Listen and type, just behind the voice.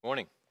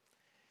Morning.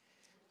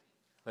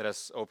 Let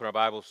us open our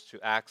Bibles to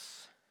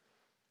Acts.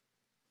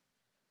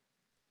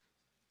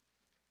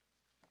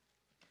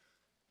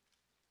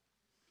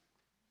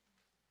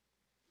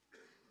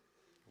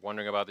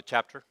 Wondering about the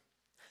chapter?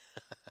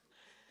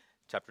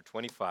 Chapter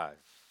 25.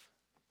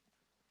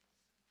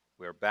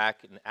 We are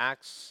back in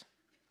Acts.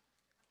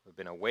 We've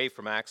been away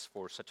from Acts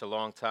for such a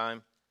long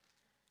time.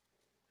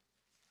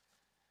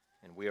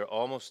 And we are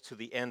almost to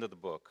the end of the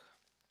book.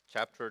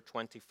 Chapter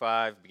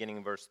 25, beginning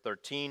in verse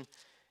 13.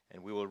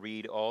 And we will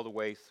read all the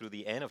way through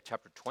the end of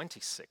chapter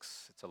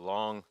 26. It's a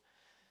long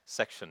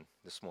section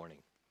this morning.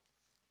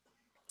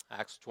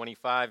 Acts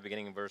 25,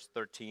 beginning in verse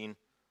 13,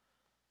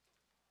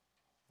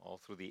 all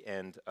through the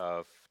end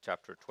of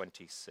chapter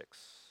 26.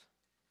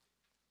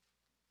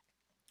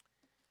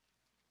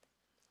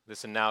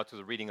 Listen now to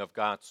the reading of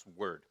God's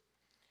word.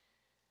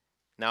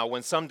 Now,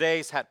 when some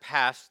days had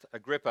passed,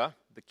 Agrippa,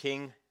 the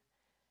king,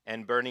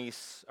 and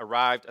Bernice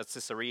arrived at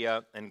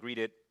Caesarea and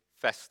greeted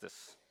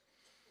Festus.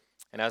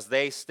 And as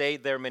they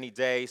stayed there many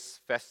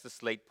days,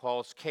 Festus laid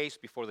Paul's case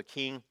before the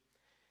king,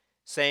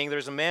 saying,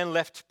 "There's a man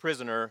left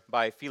prisoner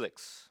by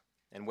Felix.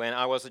 And when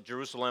I was at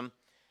Jerusalem,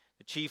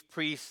 the chief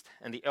priest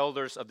and the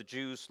elders of the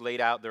Jews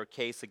laid out their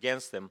case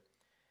against him,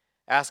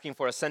 asking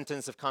for a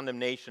sentence of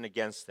condemnation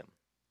against him.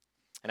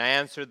 And I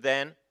answered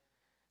them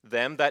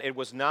that it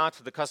was not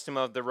the custom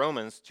of the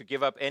Romans to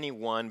give up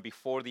anyone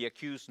before the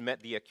accused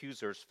met the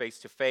accusers face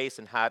to face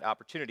and had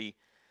opportunity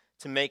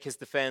to make his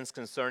defense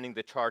concerning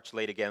the charge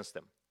laid against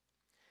them.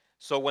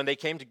 So when they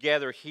came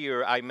together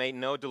here, I made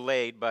no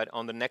delay, but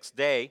on the next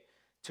day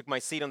took my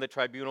seat on the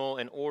tribunal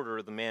and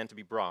ordered the man to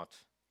be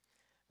brought.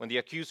 When the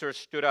accusers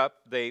stood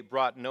up, they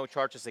brought no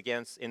charges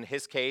against, in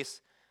his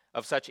case,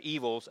 of such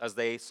evils as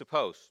they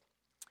supposed.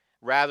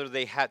 Rather,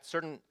 they had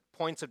certain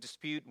points of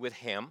dispute with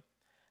him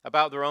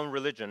about their own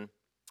religion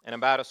and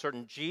about a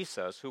certain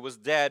Jesus who was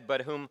dead,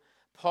 but whom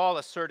Paul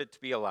asserted to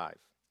be alive.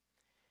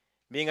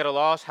 Being at a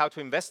loss how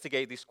to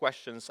investigate these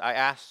questions, I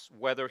asked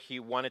whether he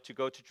wanted to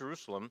go to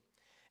Jerusalem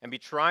and be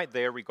tried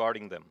there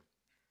regarding them.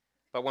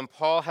 But when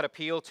Paul had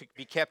appealed to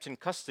be kept in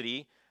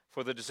custody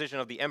for the decision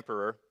of the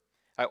emperor,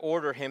 I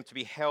ordered him to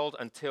be held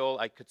until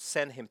I could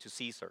send him to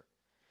Caesar.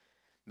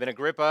 Then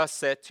Agrippa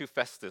said to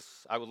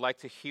Festus, "I would like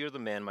to hear the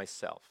man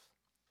myself."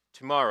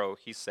 "Tomorrow,"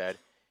 he said,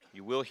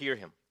 "you will hear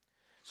him."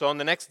 So on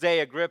the next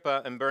day,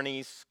 Agrippa and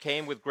Bernice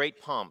came with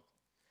great pomp,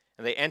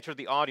 and they entered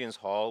the audience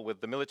hall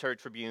with the military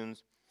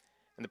tribunes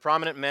and the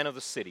prominent men of the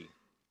city.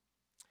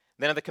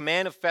 Then at the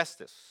command of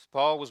Festus,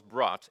 Paul was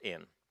brought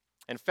in.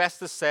 And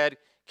Festus said,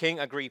 "King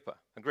Agrippa,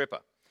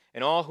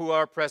 and all who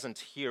are present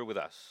here with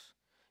us,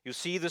 you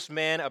see this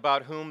man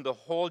about whom the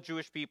whole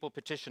Jewish people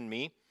petitioned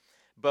me,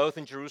 both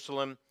in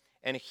Jerusalem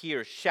and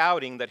here,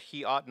 shouting that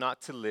he ought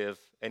not to live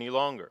any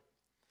longer.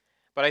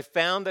 But I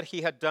found that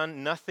he had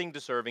done nothing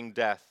deserving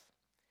death.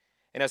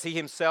 And as he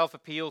himself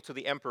appealed to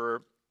the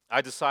emperor,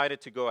 I decided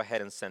to go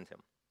ahead and send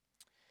him.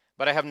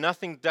 But I have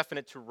nothing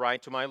definite to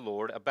write to my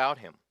lord about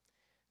him.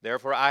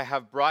 Therefore I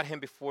have brought him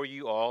before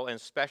you all, and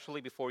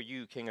especially before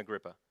you, King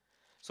Agrippa,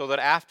 so that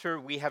after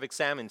we have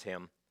examined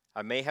him,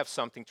 I may have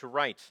something to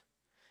write.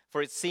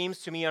 For it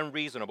seems to me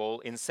unreasonable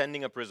in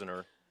sending a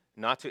prisoner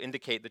not to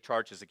indicate the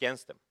charges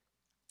against him."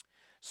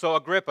 So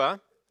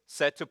Agrippa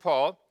said to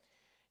Paul,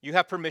 "You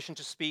have permission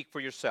to speak for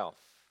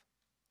yourself."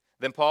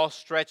 Then Paul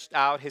stretched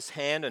out his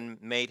hand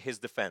and made his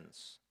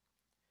defense.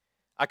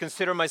 "I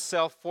consider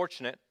myself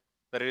fortunate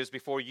that it is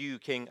before you,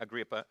 King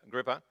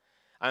Agrippa.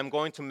 I am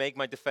going to make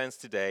my defense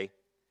today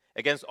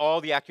against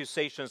all the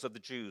accusations of the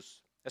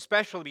Jews,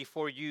 especially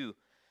before you.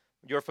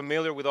 You're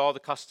familiar with all the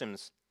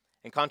customs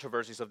and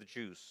controversies of the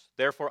Jews.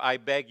 Therefore, I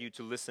beg you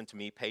to listen to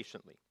me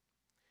patiently.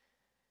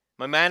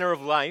 My manner of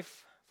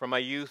life from my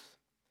youth,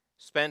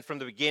 spent from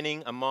the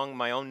beginning among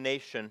my own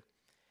nation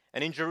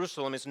and in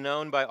Jerusalem, is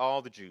known by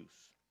all the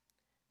Jews.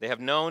 They have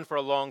known for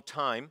a long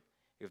time,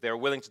 if they are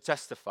willing to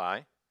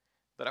testify,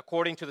 that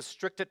according to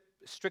the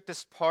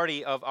strictest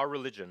party of our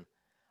religion,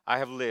 I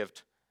have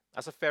lived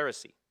as a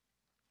Pharisee.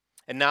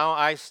 And now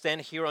I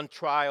stand here on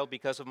trial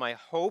because of my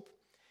hope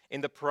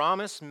in the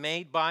promise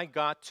made by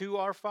God to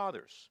our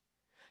fathers,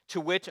 to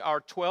which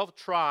our 12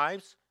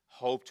 tribes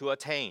hope to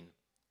attain,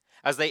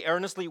 as they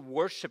earnestly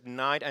worship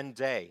night and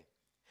day.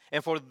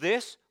 And for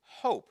this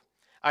hope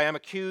I am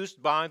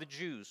accused by the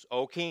Jews,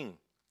 O king.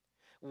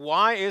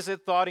 Why is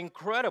it thought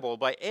incredible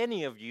by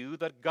any of you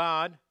that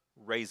God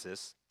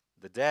raises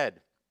the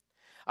dead?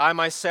 I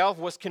myself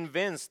was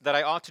convinced that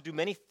I ought to do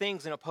many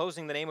things in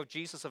opposing the name of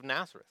Jesus of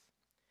Nazareth.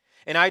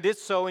 And I did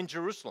so in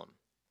Jerusalem.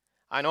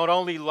 I not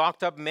only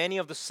locked up many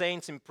of the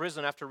saints in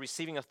prison after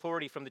receiving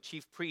authority from the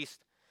chief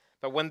priest,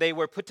 but when they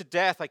were put to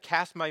death, I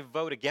cast my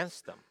vote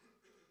against them.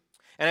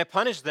 And I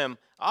punished them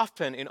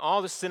often in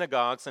all the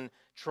synagogues and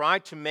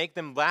tried to make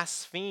them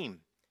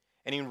blaspheme.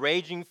 And in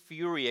raging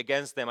fury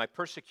against them, I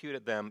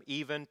persecuted them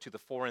even to the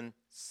foreign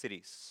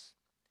cities.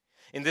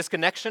 In this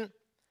connection,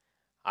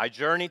 I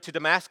journeyed to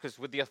Damascus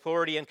with the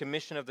authority and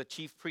commission of the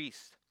chief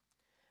priest.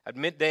 At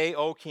midday,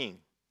 O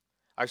king,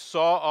 I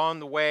saw on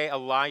the way a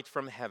light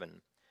from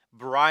heaven,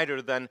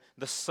 brighter than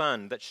the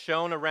sun that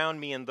shone around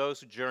me and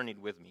those who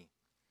journeyed with me.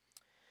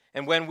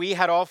 And when we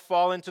had all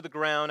fallen to the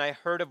ground, I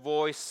heard a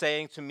voice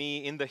saying to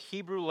me in the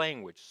Hebrew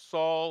language,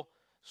 Saul,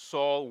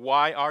 Saul,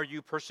 why are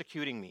you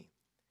persecuting me?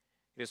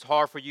 It is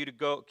hard for you to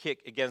go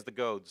kick against the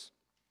goads.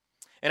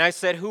 And I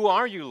said, who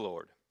are you,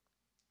 Lord?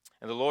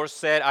 And the Lord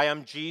said, I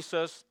am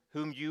Jesus,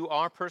 whom you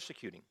are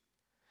persecuting.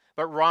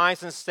 But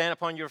rise and stand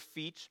upon your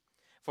feet,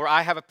 for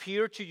I have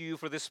appeared to you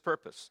for this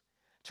purpose,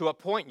 to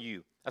appoint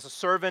you as a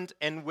servant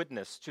and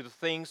witness to the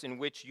things in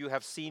which you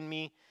have seen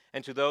me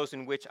and to those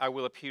in which I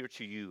will appear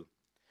to you,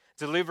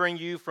 delivering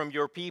you from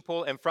your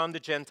people and from the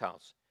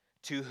Gentiles,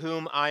 to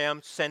whom I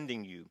am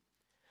sending you,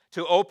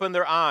 to open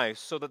their eyes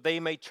so that they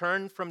may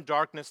turn from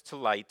darkness to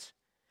light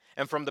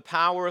and from the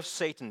power of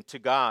Satan to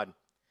God,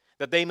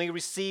 that they may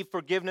receive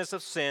forgiveness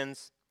of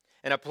sins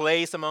and a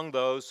place among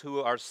those who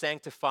are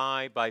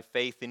sanctified by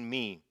faith in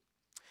me.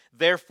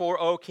 Therefore,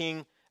 O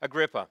King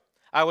Agrippa,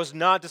 I was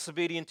not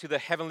disobedient to the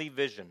heavenly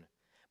vision,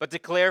 but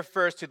declare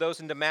first to those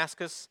in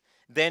Damascus,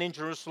 then in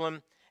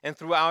Jerusalem, and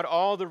throughout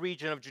all the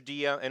region of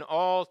Judea, and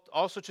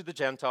also to the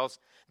Gentiles,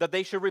 that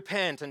they should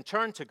repent and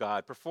turn to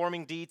God,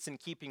 performing deeds in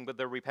keeping with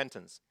their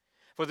repentance.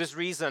 For this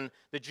reason,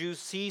 the Jews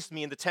seized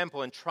me in the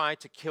temple and tried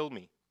to kill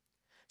me.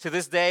 To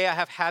this day, I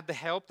have had the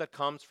help that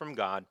comes from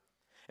God.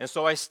 And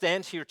so I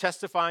stand here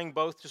testifying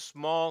both to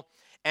small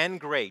and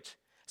great,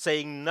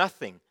 saying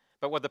nothing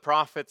but what the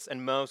prophets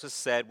and Moses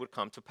said would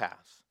come to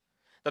pass,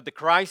 that the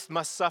Christ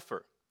must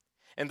suffer,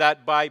 and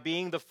that by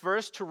being the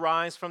first to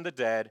rise from the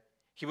dead,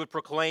 he would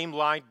proclaim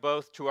light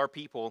both to our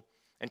people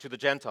and to the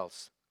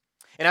Gentiles.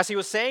 And as he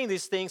was saying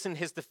these things in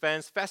his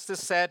defense,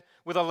 Festus said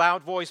with a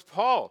loud voice,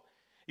 Paul,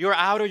 you're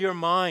out of your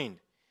mind.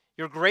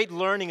 Your great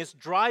learning is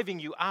driving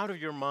you out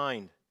of your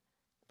mind.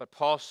 But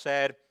Paul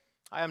said,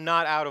 I am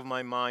not out of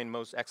my mind,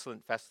 most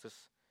excellent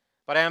Festus,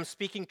 but I am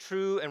speaking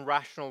true and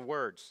rational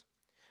words.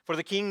 For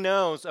the king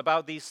knows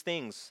about these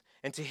things,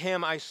 and to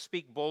him I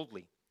speak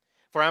boldly.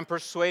 For I am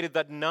persuaded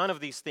that none of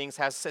these things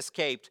has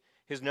escaped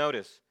his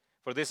notice,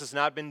 for this has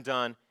not been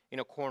done in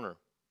a corner.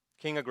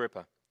 King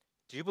Agrippa,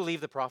 do you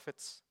believe the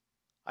prophets?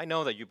 I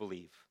know that you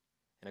believe.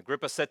 And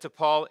Agrippa said to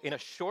Paul, in a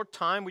short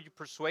time will you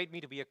persuade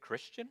me to be a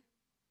Christian?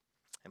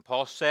 And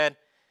Paul said,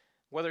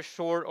 whether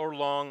short or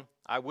long,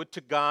 I would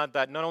to God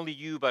that not only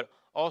you, but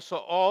also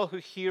all who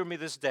hear me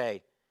this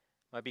day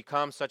might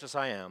become such as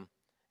I am,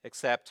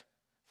 except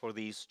for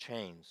these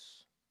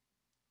chains.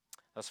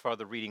 Thus far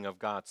the reading of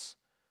God's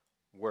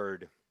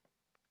word.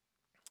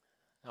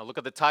 Now look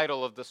at the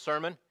title of the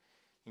sermon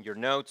in your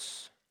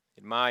notes.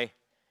 It might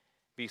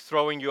be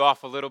throwing you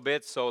off a little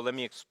bit, so let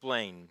me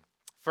explain.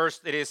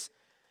 First, it is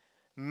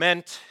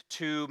meant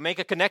to make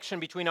a connection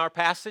between our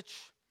passage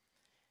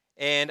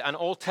and an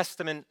Old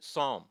Testament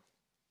psalm.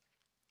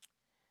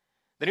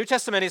 The New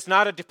Testament is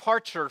not a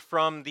departure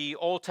from the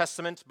Old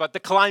Testament, but the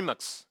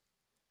climax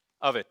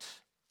of it.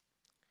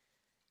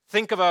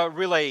 Think of a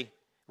relay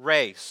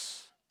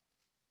race.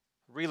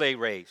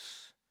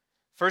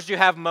 First you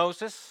have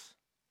Moses,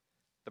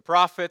 the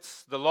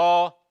prophets, the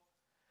law,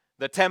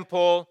 the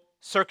temple,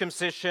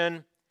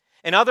 circumcision,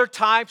 and other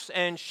types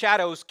and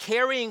shadows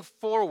carrying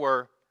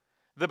forward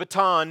the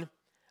baton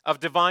of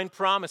divine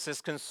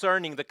promises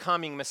concerning the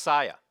coming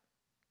Messiah.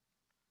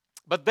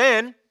 But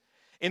then,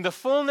 in the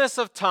fullness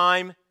of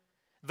time,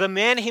 the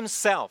man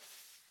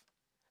himself,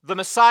 the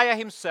Messiah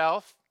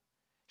himself,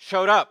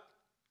 showed up.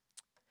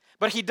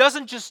 But he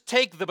doesn't just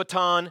take the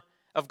baton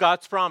of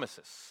God's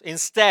promises.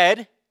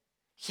 Instead,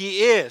 he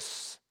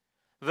is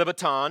the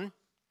baton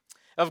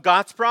of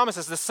God's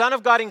promises. The Son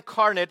of God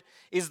incarnate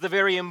is the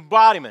very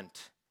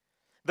embodiment,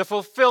 the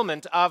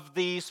fulfillment of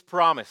these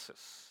promises.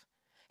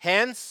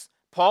 Hence,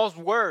 Paul's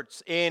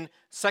words in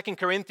 2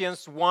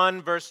 Corinthians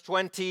 1 verse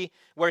 20,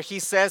 where he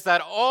says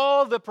that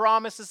all the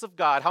promises of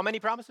God, how many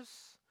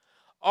promises?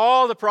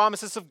 All the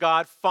promises of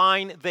God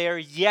find their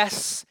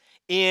yes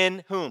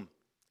in whom?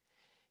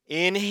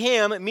 In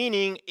him,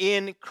 meaning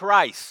in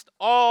Christ.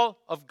 All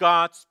of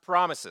God's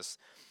promises.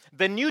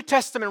 The New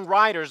Testament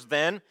writers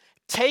then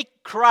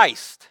take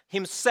Christ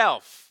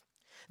himself,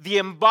 the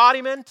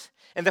embodiment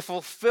and the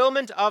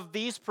fulfillment of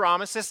these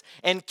promises,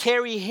 and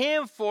carry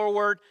him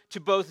forward to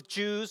both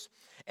Jews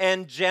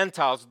and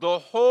Gentiles. The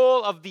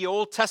whole of the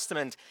Old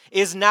Testament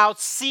is now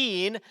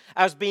seen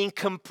as being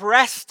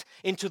compressed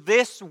into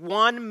this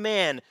one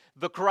man,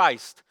 the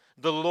Christ,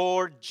 the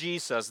Lord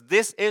Jesus.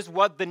 This is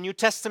what the New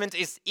Testament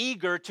is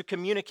eager to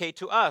communicate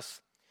to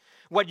us.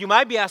 What you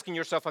might be asking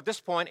yourself at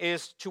this point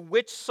is, to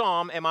which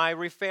psalm am I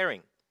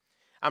referring?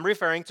 I'm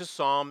referring to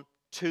Psalm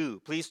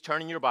 2. Please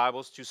turn in your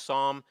Bibles to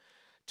Psalm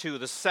 2,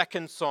 the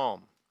second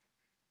psalm.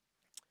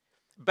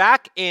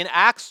 Back in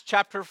Acts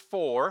chapter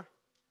 4,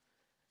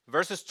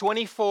 verses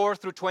 24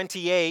 through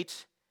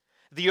 28,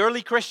 the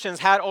early Christians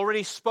had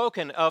already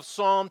spoken of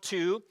Psalm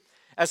 2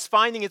 as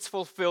finding its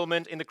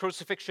fulfillment in the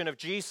crucifixion of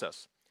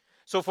Jesus.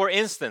 So for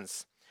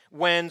instance,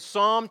 when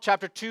Psalm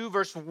chapter 2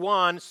 verse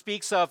 1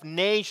 speaks of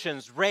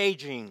nations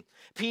raging,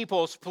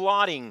 peoples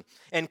plotting,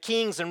 and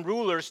kings and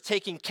rulers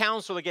taking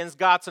counsel against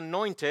God's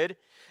anointed,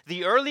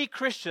 the early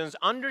Christians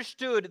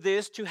understood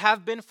this to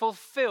have been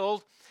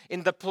fulfilled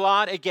in the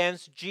plot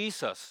against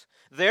Jesus.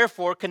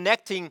 Therefore,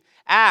 connecting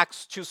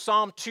Acts to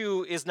Psalm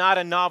 2 is not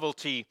a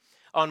novelty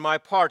on my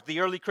part. The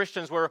early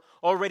Christians were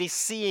already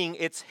seeing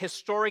its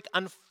historic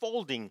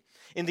unfolding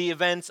in the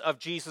events of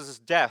Jesus'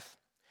 death.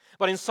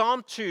 But in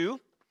Psalm 2,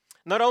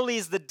 not only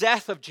is the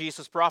death of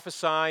Jesus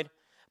prophesied,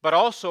 but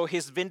also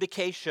his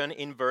vindication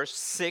in verse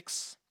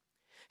 6,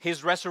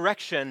 his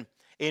resurrection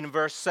in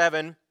verse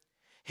 7,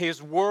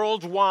 his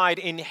worldwide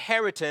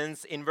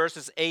inheritance in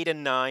verses 8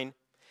 and 9,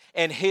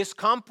 and his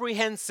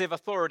comprehensive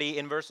authority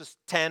in verses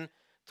 10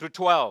 through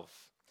 12,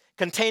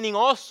 containing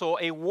also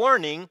a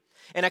warning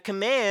and a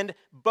command,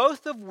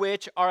 both of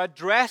which are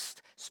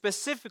addressed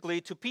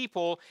specifically to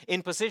people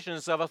in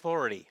positions of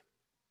authority.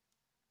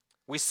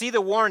 We see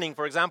the warning,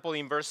 for example,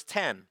 in verse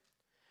 10.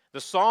 The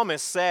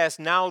psalmist says,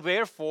 "Now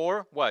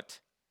therefore," what?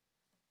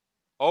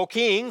 "O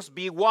kings,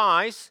 be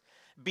wise,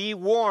 be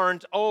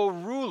warned, O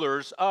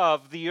rulers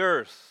of the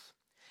earth."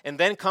 And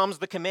then comes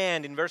the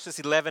command in verses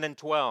 11 and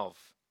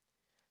 12.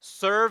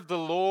 "Serve the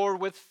Lord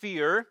with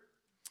fear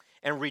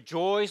and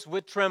rejoice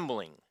with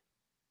trembling."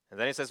 And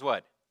then it says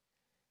what?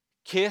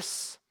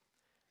 "Kiss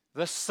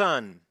the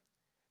Son,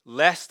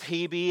 lest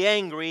he be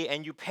angry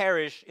and you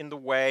perish in the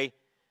way,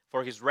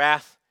 for his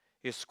wrath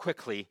is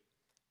quickly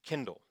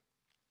kindled."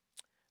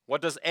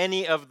 What does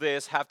any of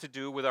this have to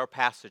do with our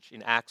passage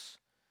in Acts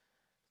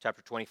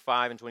chapter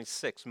 25 and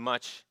 26?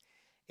 Much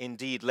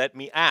indeed. Let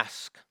me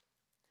ask.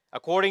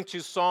 According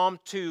to Psalm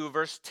 2,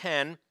 verse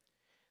 10,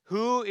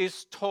 who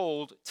is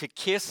told to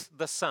kiss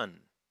the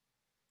Son?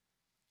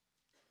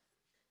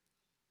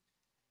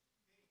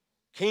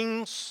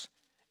 Kings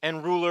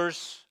and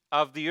rulers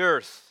of the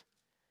earth.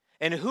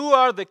 And who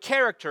are the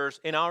characters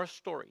in our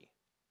story?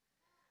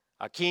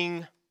 A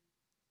king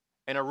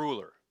and a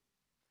ruler.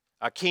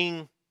 A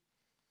king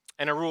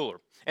and a ruler.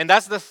 And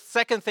that's the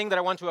second thing that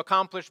I want to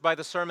accomplish by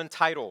the sermon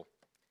title.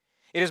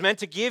 It is meant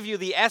to give you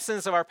the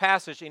essence of our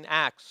passage in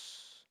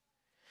Acts.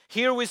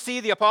 Here we see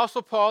the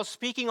Apostle Paul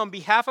speaking on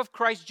behalf of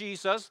Christ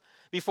Jesus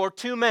before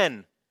two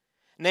men,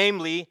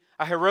 namely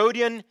a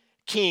Herodian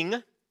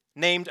king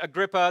named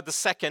Agrippa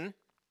II,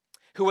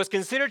 who was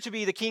considered to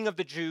be the king of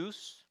the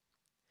Jews,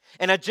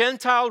 and a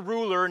Gentile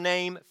ruler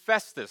named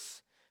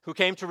Festus, who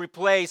came to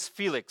replace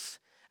Felix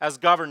as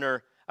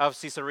governor of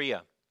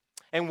Caesarea.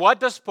 And what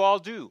does Paul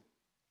do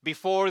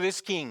before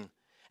this king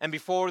and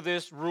before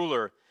this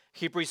ruler?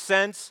 He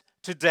presents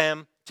to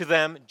them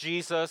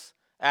Jesus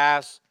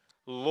as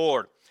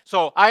Lord.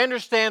 So I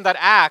understand that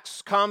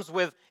Acts comes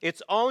with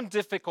its own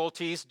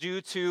difficulties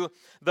due to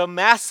the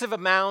massive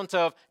amount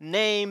of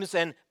names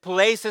and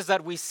places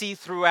that we see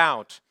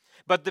throughout.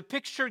 But the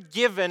picture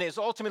given is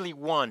ultimately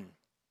one.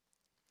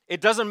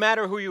 It doesn't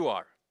matter who you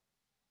are,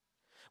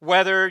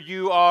 whether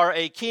you are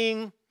a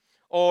king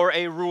or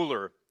a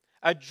ruler,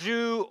 a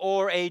Jew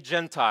or a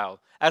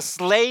Gentile, a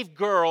slave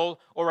girl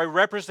or a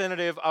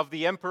representative of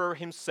the emperor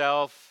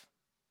himself.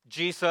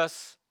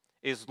 Jesus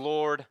is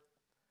Lord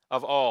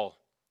of all.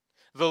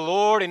 The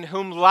Lord in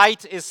whom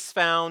light is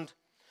found,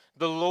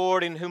 the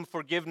Lord in whom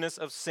forgiveness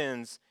of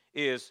sins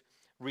is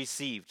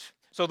received.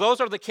 So those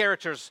are the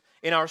characters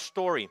in our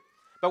story.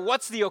 But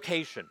what's the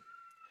occasion?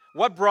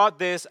 What brought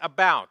this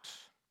about?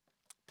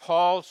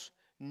 Paul's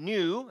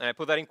new, and I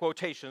put that in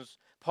quotations,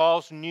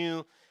 Paul's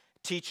new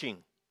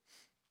teaching.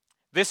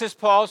 This is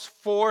Paul's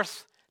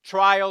fourth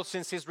trial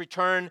since his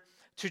return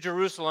to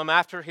Jerusalem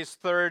after his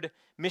third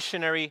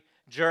missionary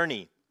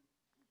journey.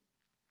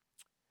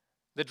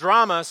 The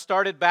drama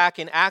started back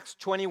in Acts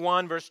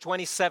 21, verse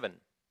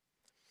 27.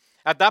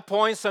 At that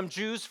point, some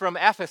Jews from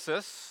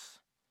Ephesus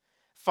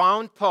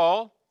found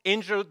Paul in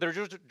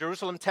the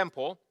Jerusalem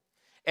temple,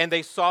 and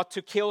they sought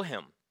to kill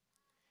him.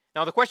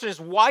 Now the question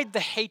is, why the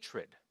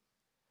hatred?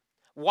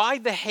 Why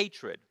the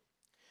hatred?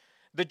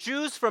 The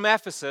Jews from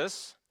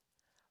Ephesus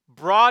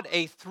brought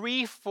a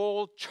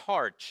threefold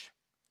charge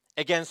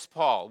against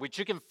Paul, which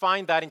you can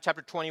find that in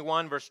chapter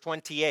 21, verse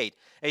 28.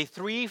 A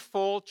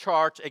threefold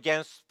charge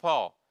against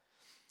Paul.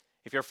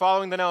 If you're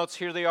following the notes,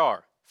 here they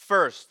are.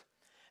 First,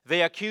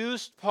 they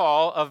accused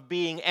Paul of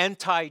being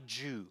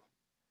anti-Jew.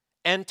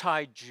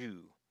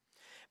 Anti-Jew.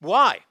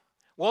 Why?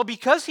 Well,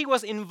 because he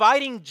was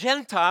inviting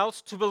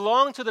Gentiles to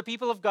belong to the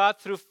people of God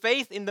through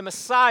faith in the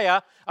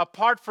Messiah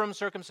apart from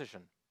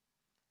circumcision.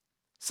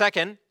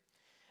 Second,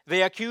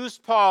 they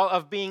accused Paul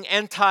of being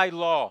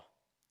anti-law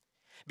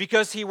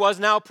because he was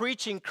now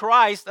preaching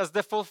Christ as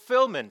the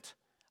fulfillment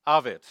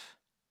of it.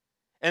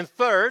 And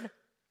third,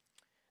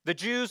 the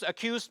Jews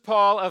accused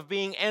Paul of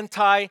being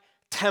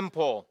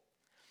anti-temple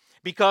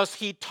because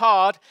he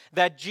taught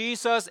that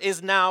Jesus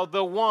is now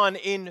the one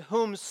in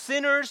whom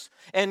sinners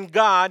and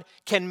God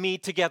can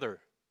meet together.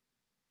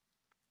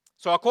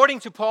 So according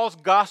to Paul's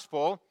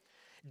gospel,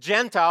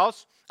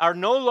 Gentiles are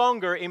no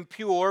longer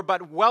impure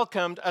but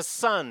welcomed as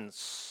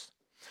sons.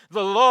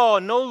 The law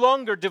no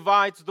longer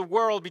divides the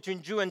world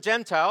between Jew and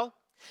Gentile,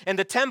 and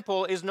the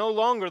temple is no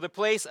longer the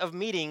place of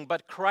meeting,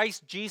 but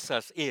Christ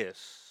Jesus is.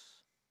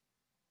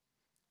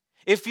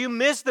 If you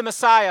miss the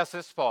Messiah,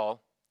 says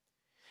Paul,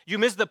 You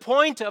miss the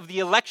point of the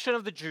election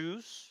of the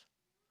Jews,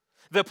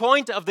 the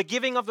point of the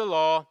giving of the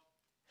law,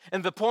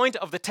 and the point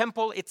of the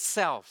temple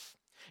itself.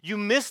 You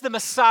miss the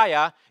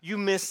Messiah, you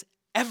miss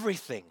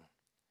everything.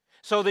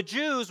 So the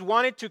Jews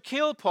wanted to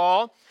kill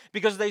Paul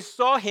because they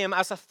saw him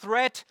as a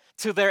threat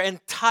to their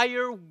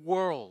entire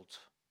world.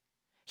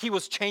 He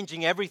was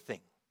changing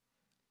everything.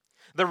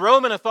 The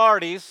Roman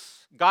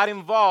authorities got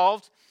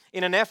involved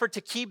in an effort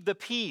to keep the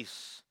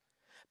peace.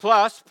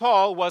 Plus,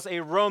 Paul was a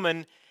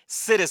Roman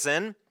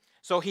citizen,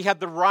 so he had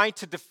the right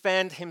to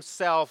defend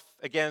himself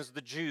against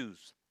the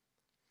Jews.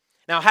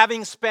 Now,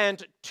 having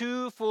spent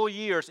 2 full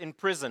years in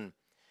prison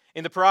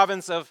in the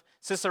province of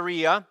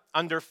Caesarea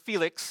under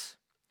Felix,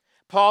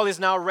 Paul is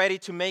now ready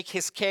to make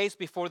his case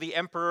before the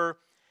emperor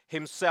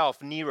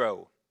himself,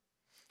 Nero.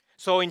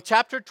 So in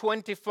chapter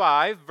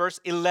 25, verse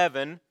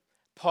 11,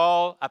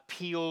 Paul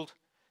appealed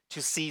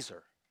to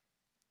Caesar.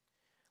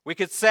 We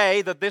could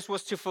say that this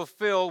was to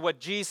fulfill what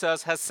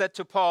Jesus has said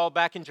to Paul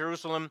back in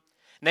Jerusalem,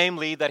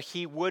 namely that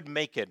he would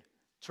make it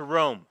to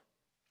Rome.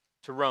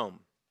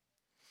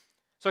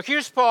 So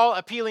here's Paul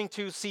appealing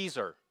to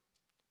Caesar,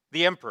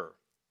 the emperor.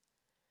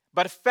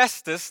 But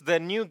Festus, the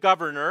new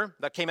governor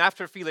that came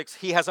after Felix,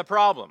 he has a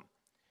problem.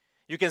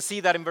 You can see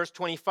that in verse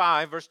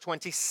 25, verse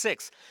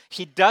 26.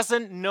 He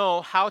doesn't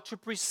know how to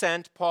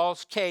present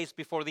Paul's case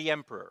before the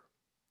emperor.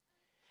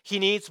 He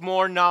needs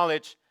more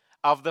knowledge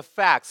of the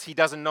facts. He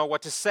doesn't know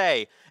what to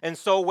say. And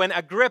so when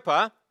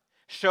Agrippa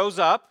shows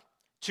up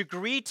to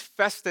greet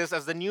Festus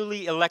as the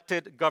newly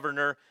elected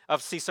governor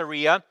of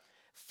Caesarea,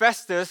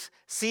 Festus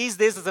sees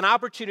this as an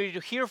opportunity to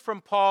hear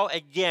from Paul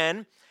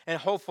again and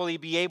hopefully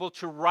be able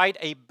to write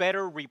a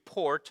better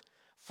report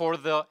for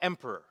the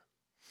emperor.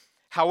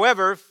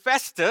 However,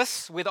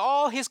 Festus, with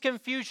all his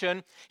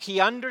confusion, he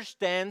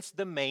understands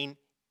the main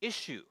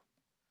issue.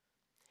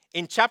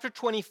 In chapter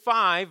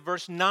 25,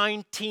 verse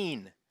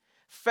 19,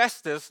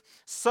 Festus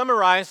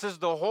summarizes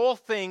the whole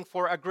thing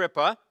for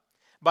Agrippa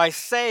by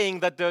saying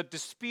that the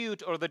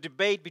dispute or the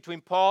debate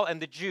between Paul and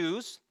the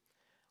Jews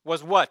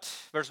was what?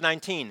 Verse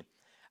 19,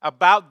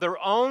 about their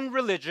own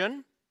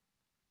religion,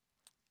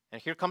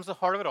 and here comes the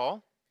heart of it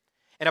all,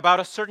 and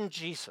about a certain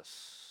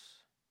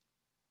Jesus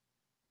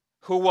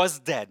who was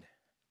dead.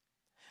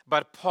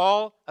 But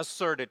Paul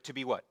asserted to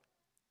be what?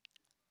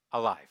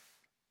 Alive.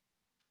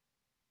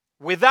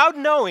 Without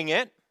knowing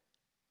it,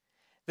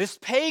 this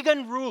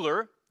pagan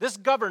ruler, this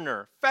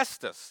governor,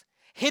 Festus,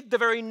 hit the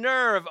very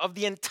nerve of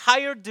the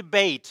entire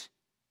debate.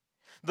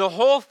 The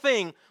whole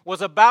thing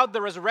was about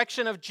the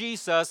resurrection of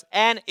Jesus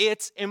and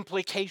its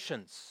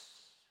implications.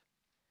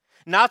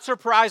 Not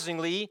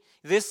surprisingly,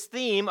 this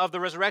theme of the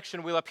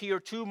resurrection will appear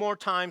 2 more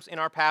times in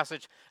our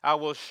passage. I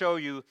will show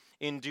you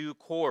in due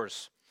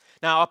course.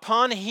 Now,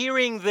 upon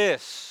hearing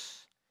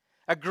this,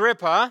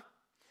 Agrippa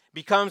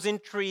becomes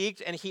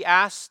intrigued and he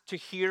asks to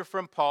hear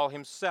from Paul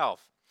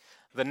himself.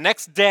 The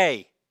next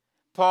day,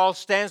 Paul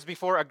stands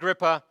before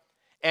Agrippa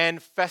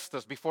and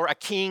Festus, before a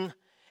king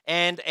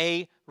and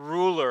a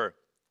ruler.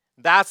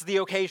 That's the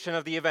occasion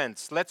of the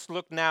events. Let's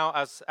look now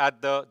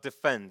at the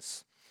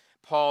defense.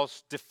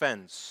 Paul's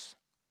defense.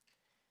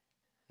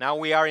 Now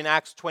we are in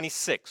Acts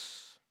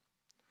 26.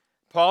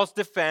 Paul's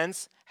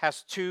defense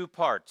has 2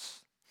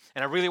 parts.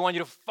 And I really want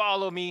you to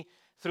follow me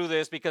through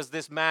this because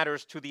this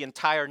matters to the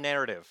entire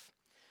narrative.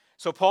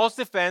 So Paul's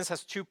defense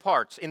has 2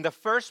 parts. In the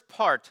first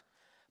part,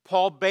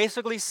 Paul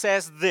basically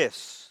says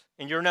this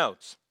in your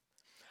notes.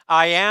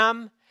 I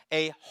am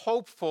a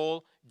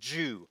hopeful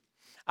Jew.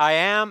 I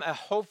am a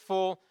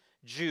hopeful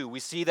Jew. We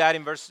see that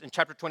in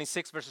chapter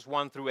 26, verses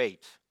 1 through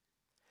 8.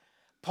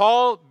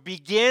 Paul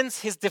begins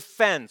his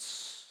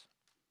defense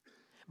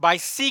by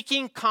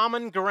seeking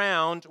common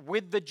ground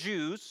with the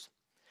Jews,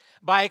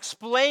 by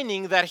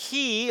explaining that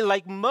he,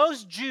 like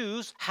most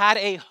Jews, had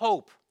a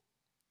hope.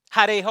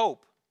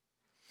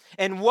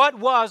 And what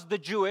was the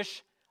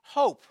Jewish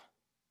hope?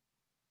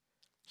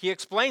 He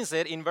explains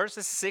it in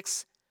verses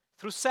 6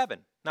 through 7.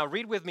 Now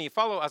read with me,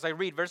 follow as I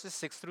read verses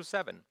 6 through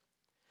 7.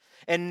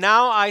 And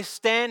now I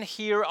stand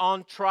here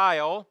on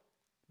trial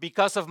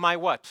because of my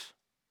what?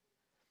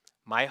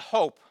 My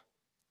hope.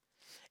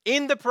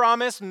 In the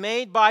promise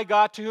made by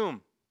God to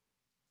whom?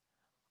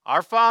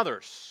 Our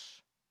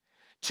fathers,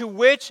 to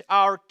which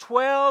our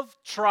 12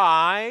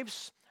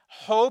 tribes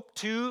hope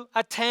to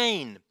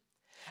attain,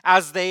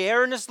 as they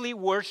earnestly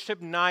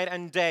worship night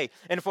and day.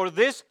 And for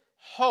this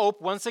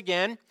hope, once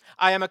again,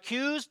 I am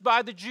accused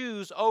by the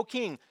Jews, O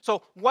king.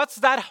 So what's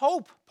that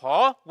hope,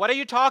 Paul? What are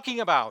you talking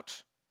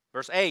about?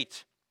 Verse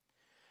 8.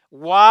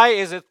 Why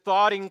is it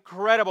thought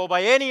incredible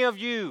by any of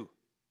you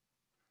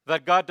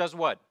that God does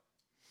what?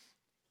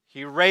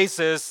 He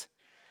raises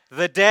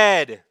the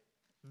dead.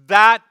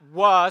 That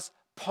was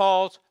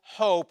Paul's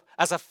hope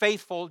as a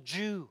faithful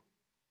Jew.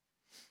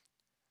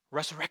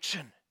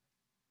 Resurrection.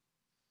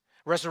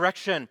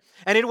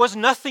 And it was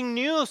nothing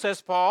new,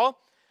 says Paul.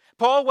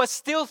 Paul was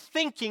still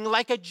thinking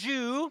like a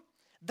Jew.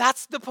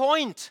 That's the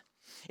point.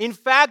 In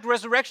fact,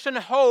 resurrection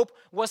hope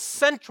was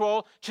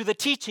central to the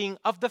teaching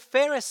of the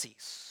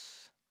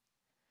Pharisees.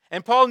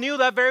 And Paul knew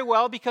that very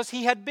well because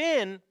he had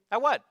been a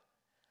what?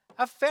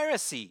 a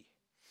Pharisee.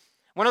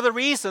 One of the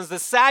reasons the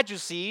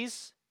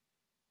Sadducees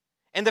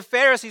and the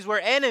Pharisees were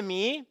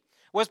enemy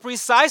was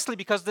precisely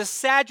because the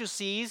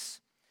Sadducees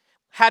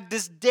had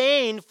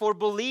disdain for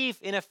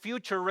belief in a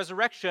future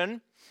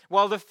resurrection,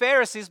 while the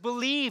Pharisees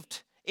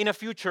believed in a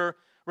future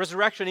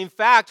resurrection. In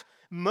fact,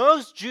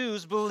 most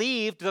Jews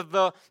believed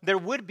that there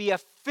would be a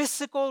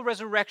physical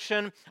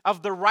resurrection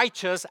of the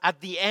righteous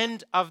at the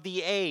end of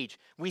the age.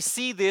 We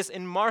see this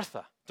in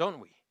Martha, don't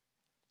we?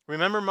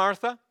 Remember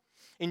Martha?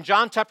 In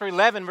John chapter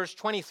 11, verse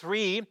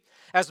 23,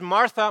 as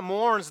Martha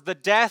mourns the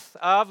death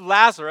of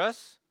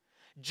Lazarus,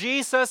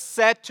 Jesus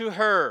said to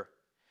her,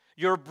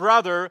 "Your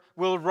brother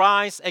will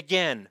rise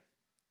again."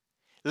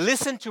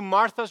 Listen to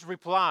Martha's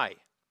reply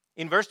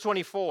in verse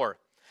 24.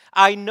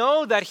 "I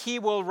know that he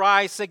will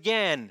rise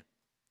again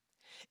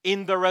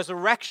in the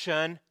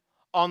resurrection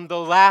on the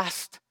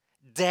last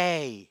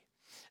day."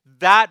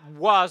 That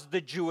was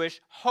the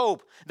Jewish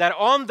hope, that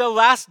on the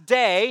last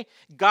day,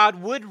 God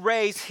would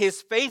raise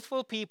his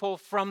faithful people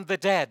from the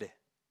dead.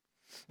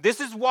 This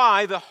is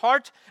why the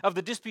heart of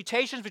the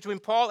disputations between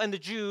Paul and the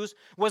Jews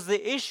was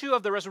the issue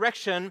of the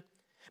resurrection,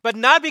 but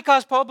not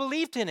because Paul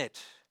believed in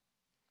it.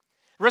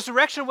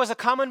 Resurrection was a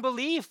common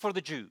belief for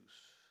the Jews.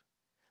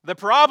 The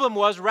problem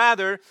was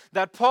rather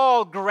that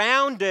Paul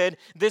grounded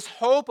this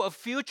hope of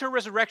future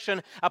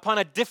resurrection upon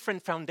a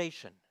different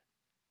foundation.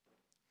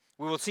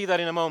 We will see that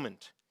in a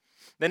moment.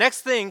 The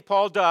next thing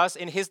Paul does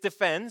in his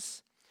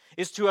defense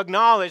is to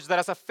acknowledge that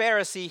as a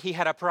Pharisee he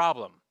had a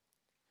problem.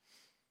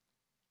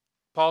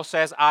 Paul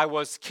says, "I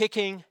was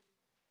kicking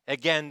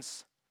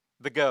against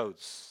the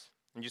goads."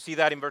 And you see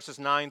that in verses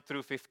 9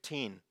 through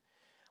 15.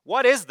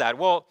 What is that?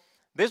 Well,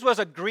 this was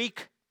a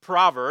Greek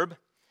proverb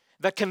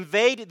that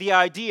conveyed the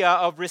idea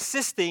of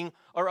resisting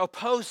or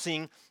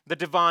opposing the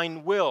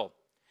divine will.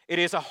 It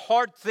is a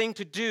hard thing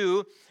to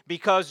do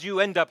because you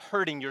end up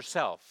hurting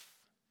yourself.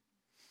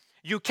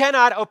 You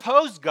cannot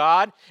oppose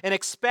God and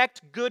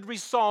expect good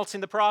results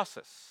in the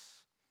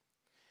process.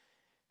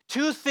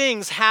 Two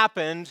things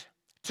happened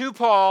to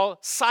Paul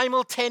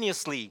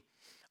simultaneously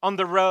on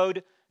the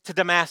road to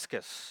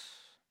Damascus.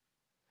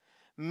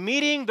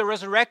 Meeting the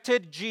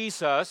resurrected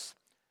Jesus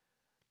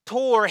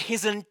tore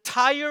his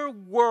entire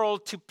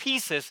world to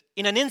pieces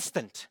in an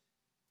instant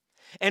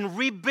and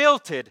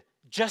rebuilt it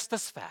just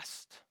as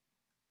fast.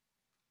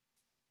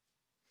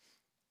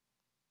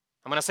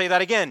 I'm going to say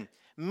that again.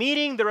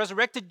 Meeting the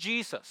resurrected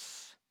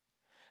Jesus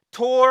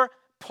tore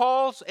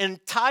Paul's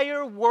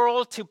entire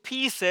world to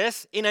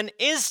pieces in an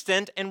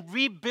instant and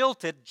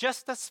rebuilt it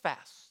just as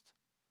fast.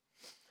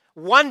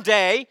 One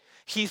day,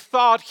 he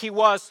thought he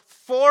was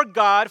for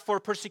God for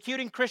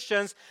persecuting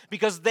Christians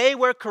because they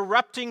were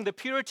corrupting the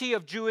purity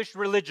of Jewish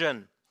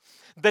religion.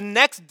 The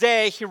next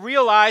day, he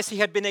realized he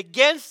had been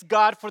against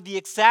God for the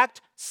exact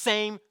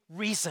same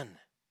reason.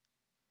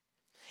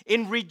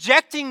 In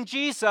rejecting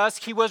Jesus,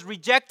 he was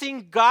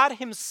rejecting God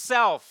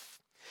himself.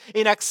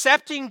 In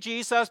accepting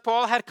Jesus,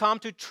 Paul had come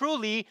to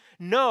truly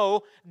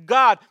know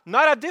God.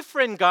 Not a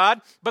different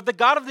God, but the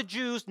God of the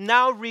Jews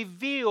now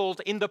revealed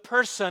in the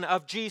person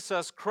of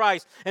Jesus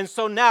Christ. And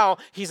so now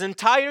his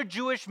entire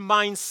Jewish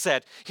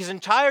mindset, his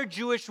entire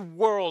Jewish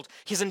world,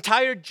 his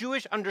entire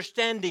Jewish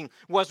understanding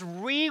was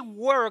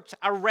reworked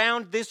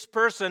around this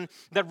person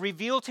that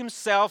revealed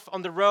himself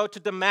on the road to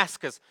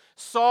Damascus.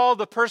 Saul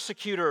the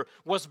persecutor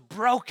was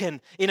broken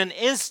in an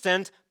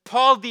instant.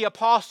 Paul the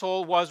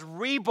apostle was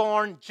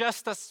reborn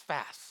just as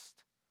fast.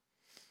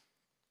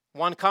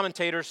 One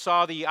commentator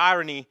saw the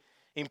irony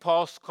in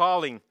Paul's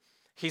calling.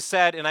 He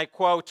said, and I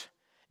quote,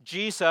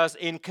 "Jesus,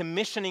 in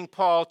commissioning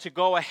Paul to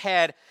go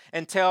ahead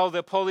and tell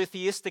the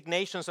polytheistic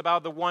nations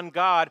about the one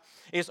God,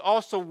 is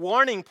also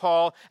warning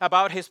Paul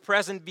about his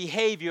present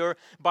behavior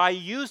by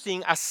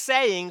using a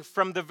saying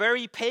from the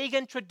very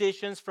pagan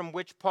traditions from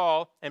which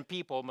Paul and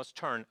people must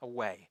turn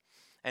away."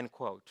 End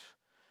quote.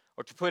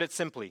 Or to put it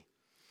simply,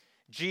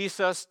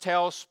 Jesus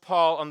tells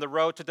Paul on the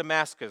road to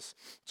Damascus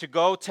to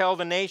go tell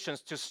the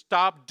nations to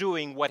stop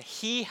doing what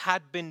he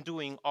had been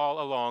doing all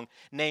along,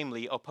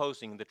 namely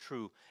opposing the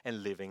true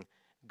and living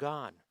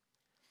God.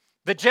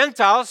 The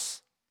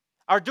Gentiles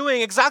are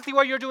doing exactly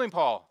what you're doing,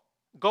 Paul.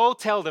 Go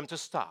tell them to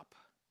stop.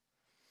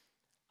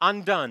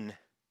 Undone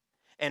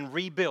and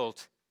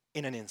rebuilt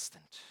in an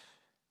instant.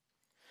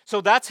 So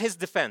that's his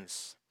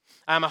defense.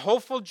 I'm a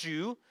hopeful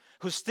Jew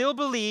who still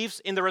believes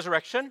in the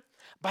resurrection,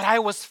 but I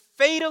was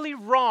fatally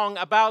wrong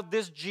about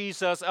this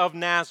Jesus of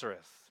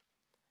Nazareth.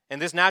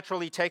 And this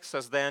naturally takes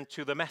us then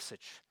to the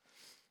message.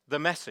 The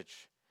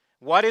message.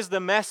 What is the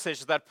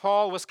message that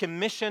Paul was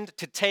commissioned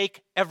to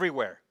take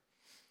everywhere?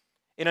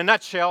 In a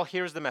nutshell,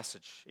 here's the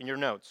message in your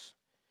notes.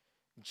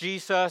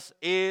 Jesus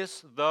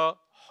is the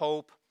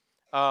hope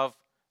of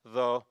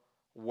the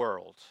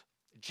world.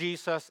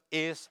 Jesus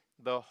is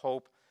the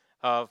hope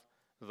of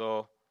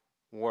the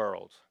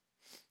world.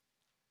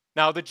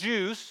 Now, the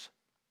Jews,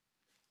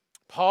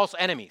 Paul's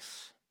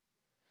enemies,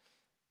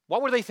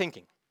 what were they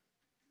thinking?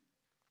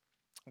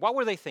 What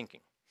were they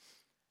thinking?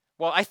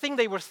 Well, I think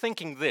they were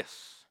thinking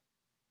this.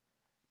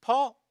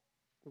 Paul,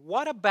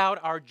 what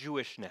about our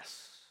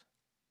Jewishness?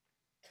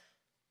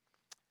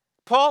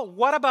 Paul,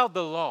 what about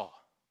the law?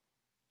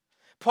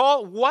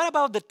 Paul, what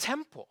about the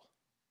temple?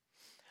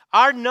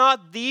 Are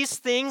not these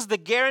things the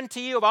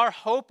guarantee of our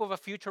hope of a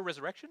future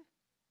resurrection?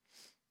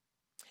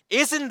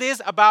 Isn't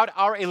this about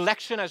our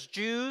election as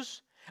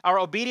Jews, our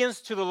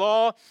obedience to the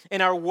law,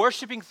 and our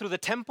worshiping through the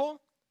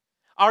temple?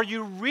 Are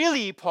you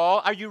really,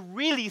 Paul, are you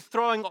really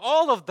throwing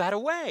all of that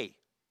away?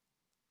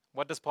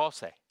 What does Paul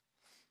say?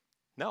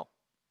 No,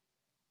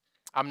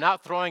 I'm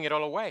not throwing it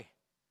all away.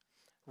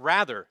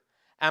 Rather,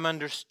 I'm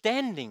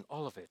understanding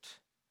all of it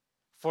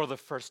for the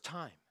first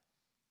time.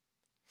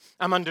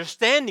 I'm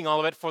understanding all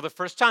of it for the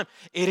first time.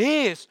 It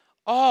is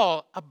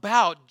all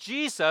about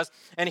Jesus.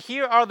 And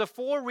here are the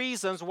 4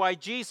 reasons why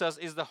Jesus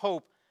is the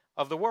hope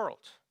of the world.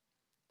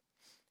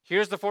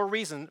 Here's the 4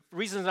 reasons.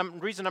 Reason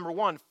number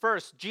 1.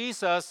 First,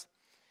 Jesus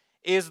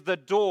is the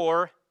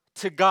door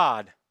to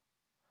God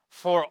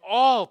for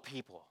all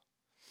people.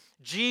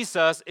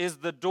 Jesus is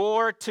the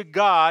door to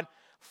God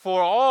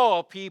for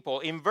all people.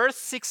 In verse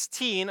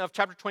 16 of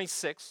chapter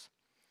 26,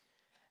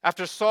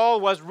 after Saul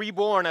was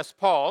reborn as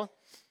Paul,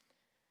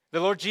 the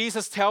Lord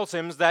Jesus tells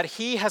him that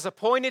he has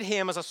appointed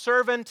him as a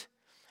servant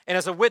and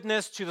as a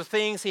witness to the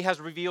things he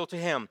has revealed to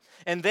him.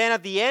 And then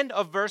at the end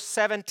of verse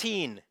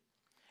 17,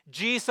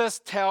 Jesus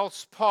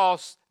tells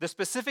Paul the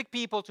specific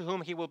people to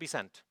whom he will be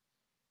sent.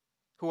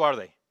 Who are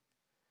they?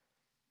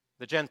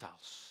 The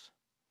Gentiles.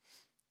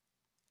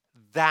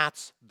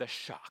 That's the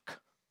shock.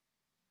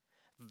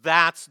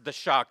 That's the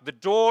shock. The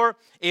door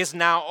is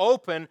now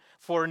open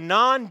for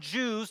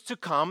non-Jews to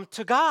come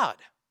to God.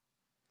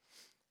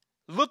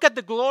 Look at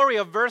the glory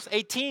of verse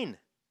 18.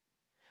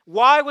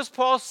 Why was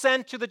Paul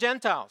sent to the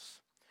Gentiles?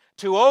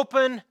 To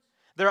open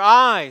their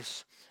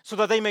eyes so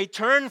that they may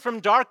turn from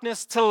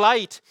darkness to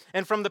light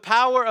and from the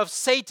power of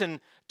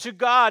Satan to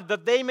God,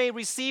 that they may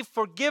receive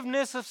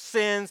forgiveness of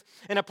sins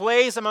and a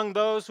place among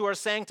those who are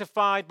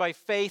sanctified by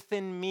faith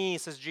in me,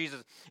 says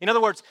Jesus. In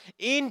other words,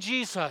 in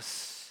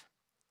Jesus,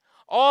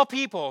 all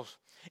peoples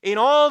in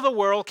all the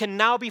world can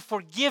now be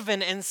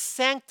forgiven and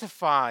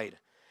sanctified.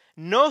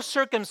 No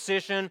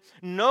circumcision,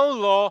 no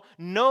law,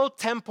 no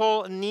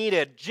temple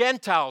needed.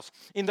 Gentiles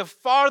in the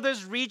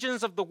farthest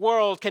regions of the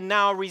world can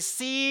now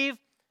receive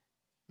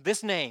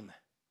this name,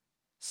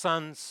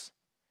 sons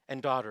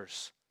and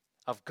daughters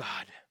of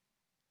God.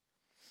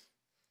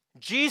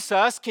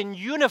 Jesus can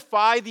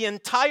unify the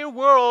entire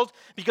world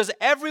because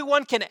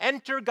everyone can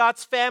enter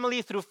God's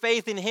family through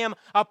faith in Him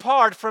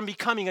apart from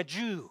becoming a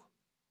Jew.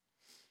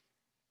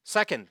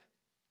 Second,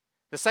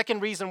 the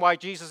second reason why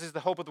Jesus is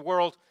the hope of the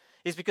world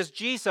is because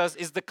Jesus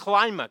is the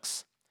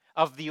climax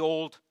of the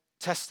Old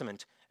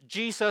Testament.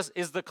 Jesus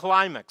is the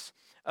climax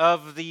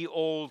of the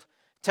Old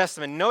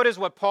Testament. Notice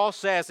what Paul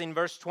says in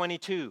verse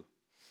 22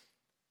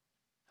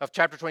 of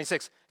chapter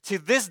 26. To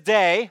this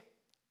day,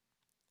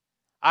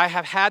 I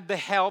have had the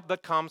help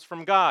that comes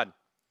from God.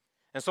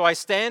 And so I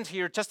stand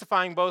here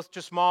testifying both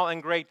to small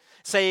and great,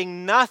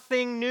 saying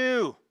nothing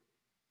new.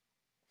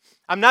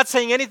 I'm not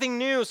saying anything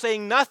new,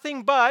 saying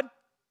nothing but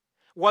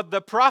what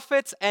the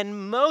prophets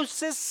and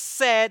Moses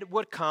said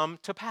would come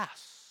to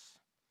pass.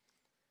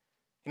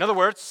 In other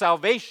words,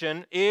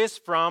 salvation is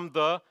from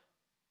the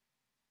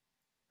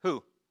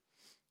who?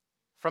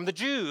 From the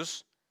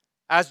Jews,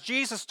 as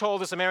Jesus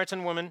told the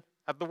Samaritan woman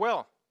at the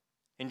well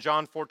in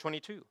John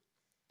 4:22.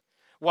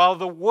 While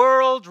the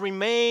world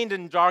remained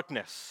in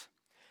darkness,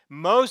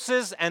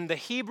 Moses and the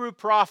Hebrew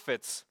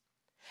prophets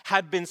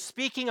had been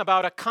speaking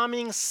about a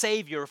coming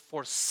Savior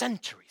for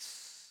centuries.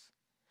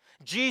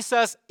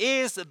 Jesus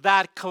is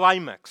that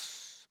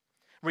climax.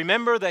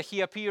 Remember that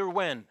He appeared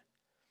when?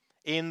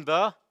 In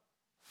the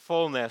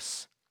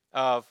fullness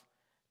of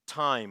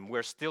time.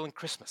 We're still in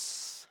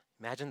Christmas.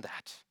 Imagine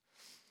that.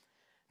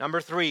 Number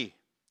 3,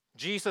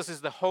 Jesus is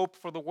the hope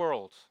for the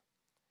world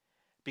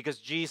because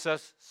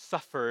Jesus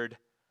suffered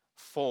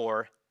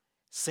for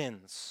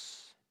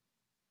sins.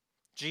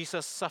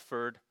 Jesus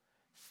suffered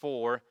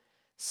for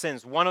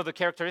sins. One of the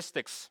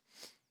characteristics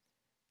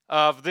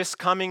of this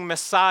coming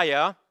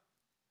Messiah,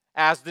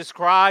 as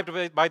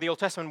described by the Old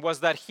Testament, was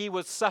that He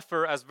would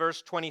suffer, as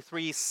verse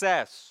 23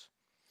 says.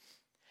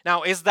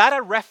 Now, is that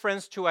a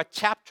reference to a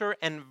chapter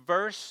and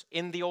verse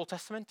in the Old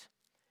Testament?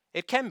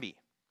 It can be.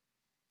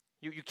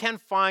 You can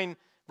find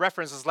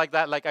references like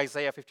that, like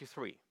Isaiah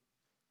 53.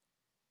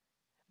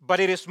 But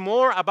it is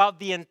more about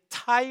the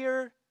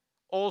entire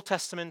Old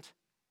Testament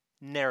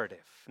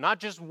narrative. Not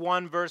just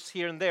one verse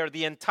here and there,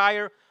 the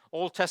entire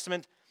Old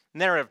Testament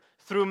narrative.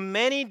 Through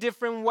many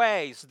different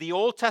ways, the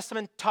Old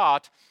Testament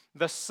taught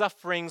the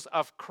sufferings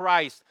of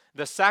Christ,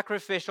 the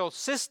sacrificial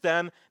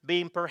system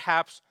being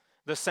perhaps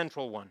the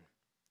central one.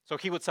 So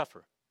He would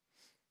suffer.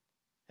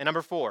 And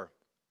number 4,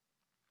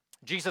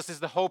 Jesus is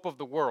the hope of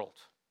the world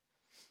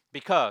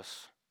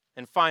because,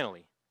 and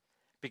finally,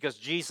 because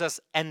Jesus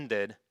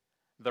ended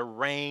the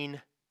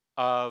reign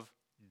of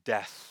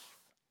death.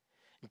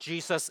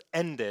 Jesus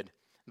ended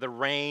the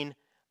reign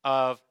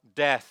of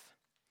death.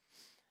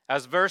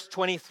 As verse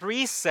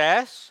 23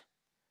 says,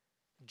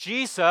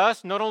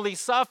 Jesus not only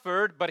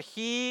suffered, but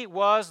He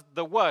was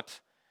the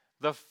what?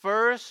 The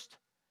first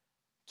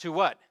to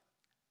what?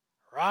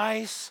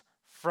 Rise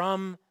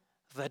from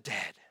the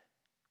dead.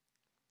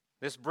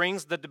 This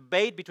brings the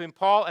debate between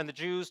Paul and the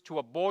Jews to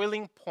a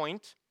boiling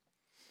point,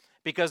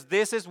 because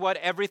this is what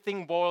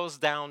everything boils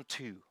down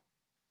to.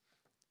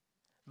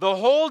 The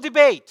whole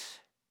debate,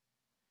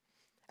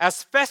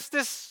 as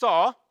Festus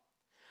saw,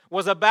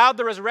 was about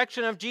the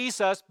resurrection of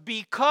Jesus,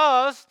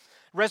 because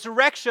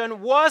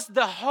resurrection was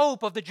the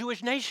hope of the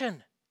Jewish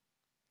nation.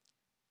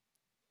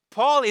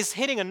 Paul is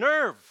hitting a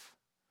nerve.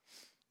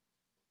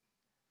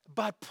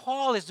 But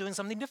Paul is doing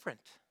something different.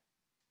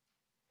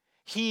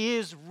 He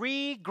is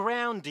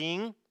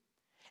regrounding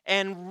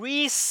and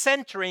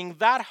recentering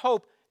that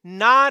hope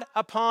not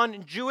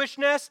upon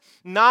Jewishness,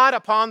 not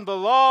upon the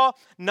law,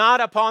 not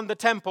upon the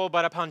temple,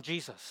 but upon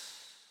Jesus.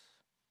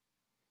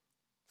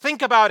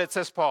 Think about it,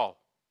 says Paul.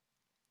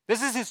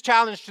 This is his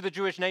challenge to the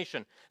Jewish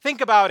nation. Think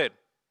about it.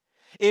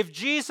 If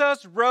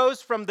Jesus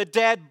rose from the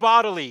dead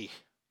bodily,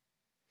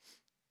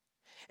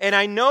 and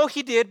I know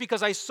he did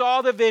because I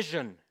saw the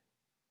vision,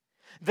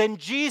 then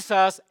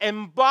Jesus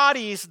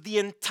embodies the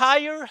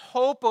entire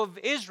hope of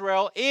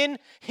Israel in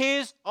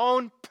his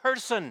own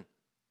person.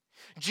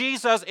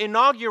 Jesus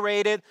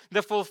inaugurated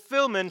the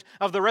fulfillment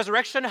of the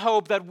resurrection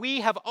hope that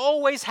we have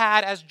always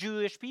had as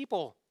Jewish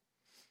people.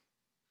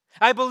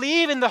 I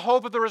believe in the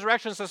hope of the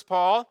resurrection, says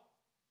Paul.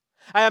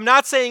 I am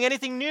not saying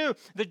anything new.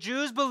 The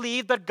Jews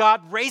believe that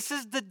God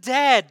raises the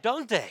dead,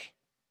 don't they?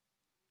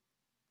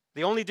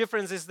 The only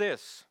difference is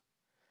this: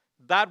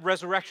 that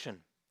resurrection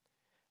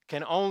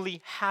can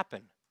only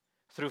happen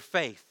through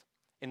faith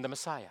in the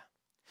Messiah.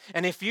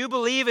 And if you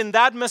believe in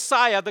that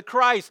Messiah, the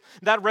Christ,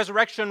 that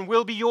resurrection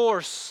will be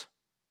yours.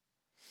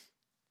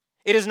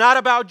 It is not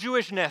about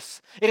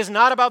Jewishness. It is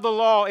not about the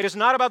law. It is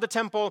not about the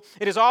temple.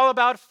 It is all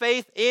about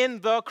faith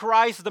in the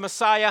Christ, the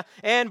Messiah.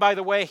 And by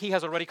the way, he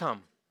has already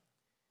come.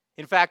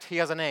 In fact, he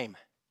has a name.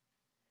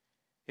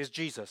 It's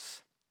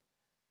Jesus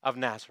of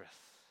Nazareth.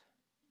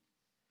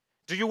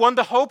 Do you want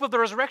the hope of the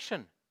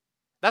resurrection?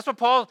 That's what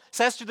Paul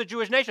says to the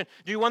Jewish nation.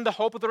 Do you want the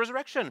hope of the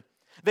resurrection?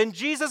 Then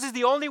Jesus is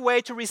the only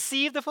way to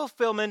receive the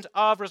fulfillment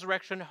of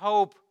resurrection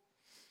hope.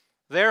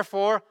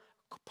 Therefore,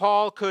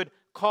 Paul could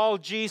call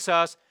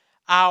Jesus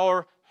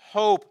our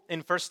hope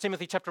in 1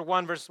 Timothy chapter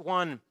 1, verse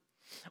 1,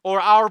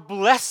 or our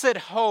blessed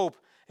hope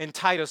in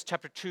Titus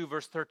chapter 2,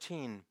 verse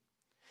 13.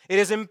 It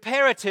is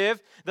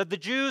imperative that the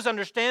Jews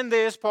understand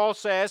this, Paul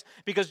says,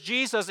 because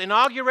Jesus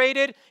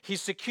inaugurated, he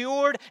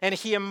secured, and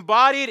he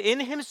embodied in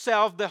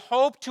himself the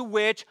hope to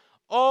which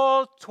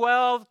all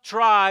 12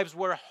 tribes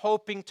were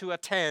hoping to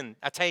attain,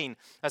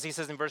 as he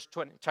says in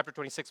chapter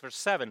 26, verse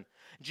 7.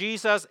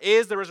 Jesus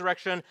is the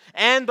resurrection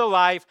and the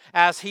life,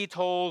 as he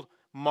told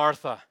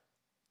Martha.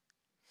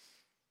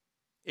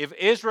 If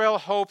Israel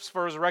hopes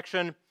for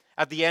resurrection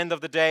at the end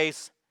of the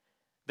days,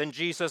 then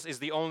Jesus is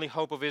the only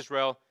hope of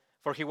Israel,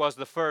 for he was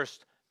the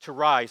first to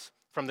rise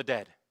from the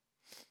dead.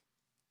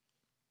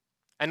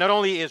 And not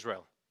only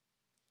Israel,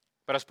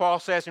 but as Paul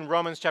says in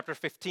Romans chapter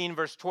 15,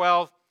 verse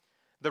 12,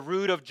 the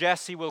root of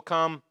Jesse will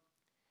come,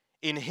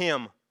 in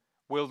him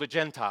will the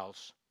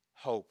Gentiles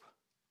hope.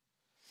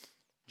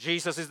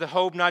 Jesus is the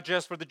hope not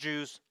just for the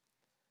Jews,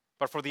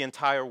 but for the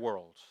entire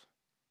world.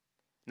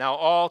 Now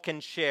all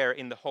can share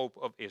in the hope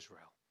of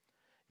Israel.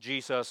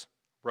 Jesus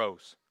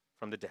rose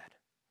from the dead.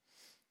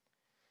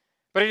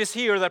 But it is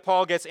here that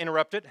Paul gets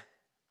interrupted,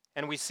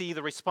 and we see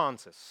the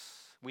responses.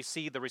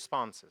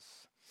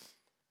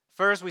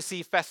 First, we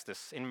see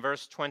Festus in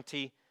verse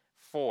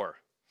 24.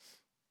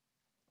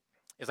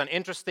 It's an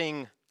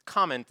interesting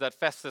comment that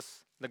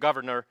Festus, the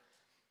governor,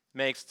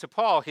 makes to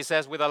Paul. He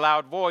says with a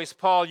loud voice,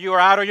 "Paul, you are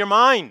out of your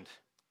mind.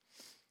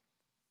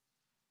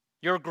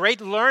 Your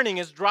great learning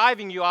is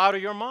driving you out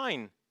of your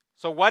mind."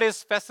 So what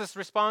is Festus'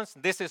 response?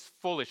 This is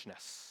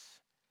foolishness.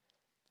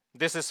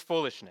 This is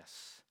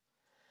foolishness.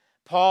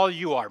 Paul,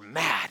 you are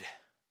mad.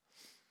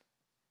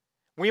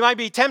 We might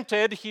be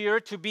tempted here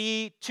to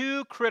be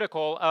too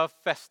critical of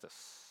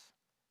Festus,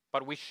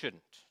 but we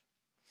shouldn't.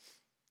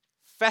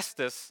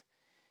 Festus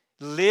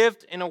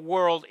lived in a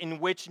world in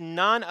which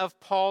none of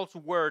Paul's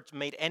words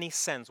made any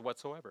sense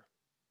whatsoever.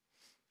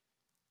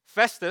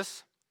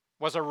 Festus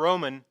was a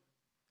Roman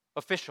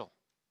official.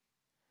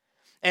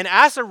 And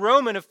as a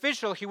Roman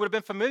official, he would have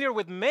been familiar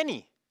with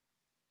many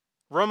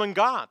Roman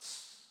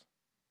gods.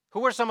 Who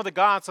were some of the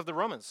gods of the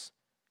Romans?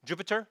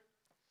 Jupiter,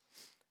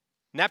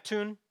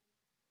 Neptune,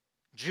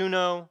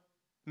 Juno,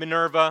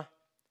 Minerva,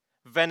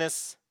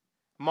 Venus,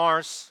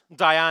 Mars,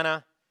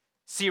 Diana,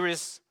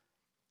 Ceres,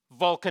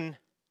 Vulcan,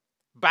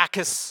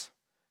 Bacchus,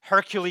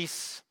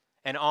 Hercules,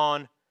 and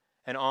on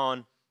and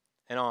on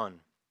and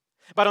on.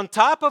 But on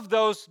top of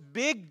those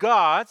big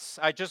gods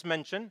I just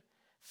mentioned,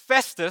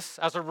 Festus,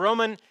 as a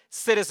Roman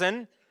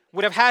citizen,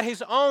 would have had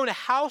his own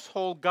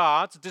household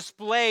gods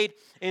displayed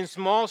in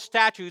small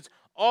statues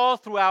all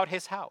throughout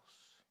his house.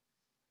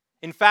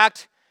 In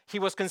fact, he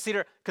was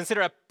considered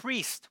a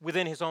priest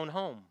within his own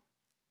home.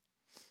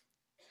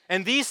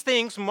 And these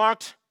things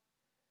marked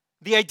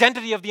the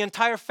identity of the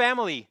entire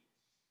family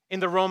in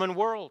the Roman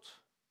world.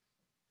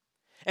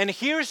 And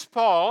here's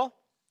Paul,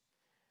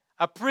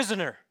 a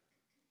prisoner,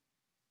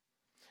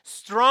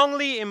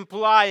 strongly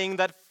implying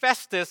that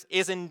Festus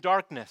is in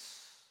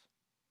darkness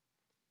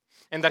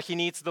and that he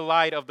needs the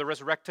light of the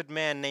resurrected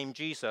man named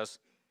Jesus,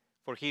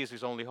 for he is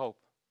his only hope.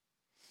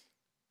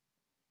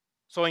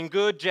 So in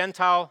good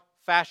Gentile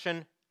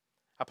fashion,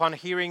 upon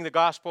hearing the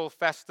gospel,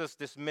 Festus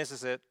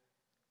dismisses it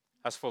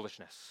as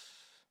foolishness.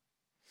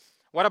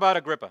 What about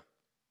Agrippa?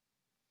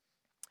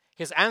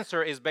 His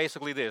answer is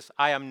basically this: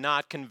 I am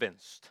not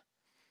convinced.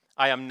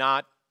 I am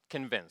not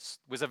convinced.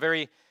 Was a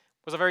very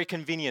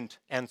convenient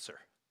answer.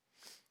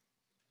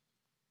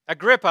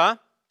 Agrippa,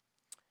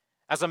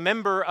 as a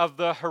member of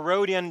the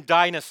Herodian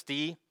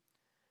dynasty,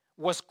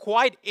 was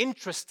quite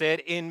interested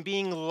in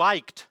being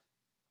liked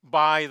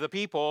by the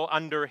people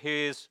under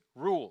his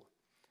rule.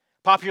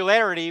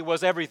 Popularity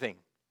was everything.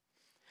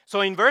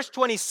 So in verse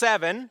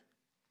 27,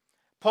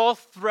 Paul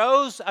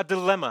throws a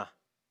dilemma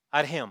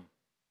at him.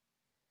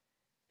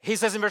 He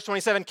says in verse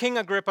 27, King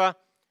Agrippa,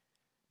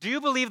 do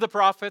you believe the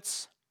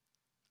prophets?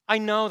 I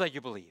know that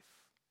you believe.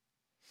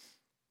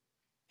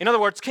 In other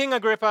words, King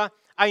Agrippa,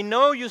 I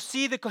know you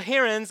see the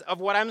coherence of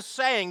what I'm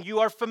saying. You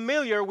are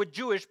familiar with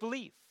Jewish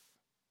belief.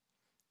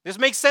 This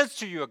makes sense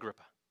to you,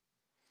 Agrippa.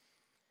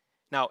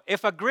 Now,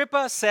 if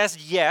Agrippa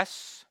says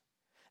yes,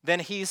 then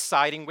he's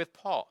siding with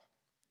Paul.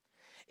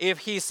 If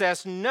he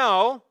says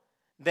no,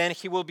 then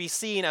he will be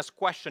seen as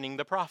questioning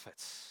the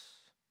prophets.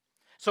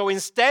 So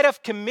instead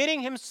of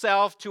committing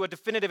himself to a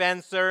definitive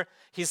answer,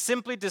 he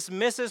simply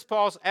dismisses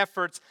Paul's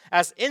efforts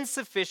as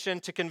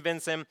insufficient to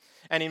convince him,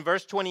 and in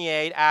verse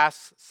 28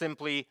 asks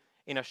simply,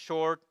 in a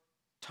short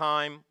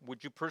time,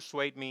 would you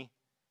persuade me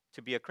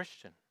to be a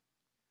Christian?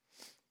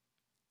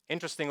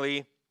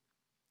 Interestingly,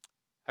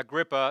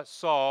 Agrippa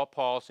saw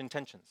Paul's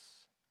intentions.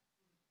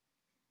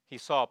 He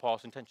saw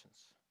Paul's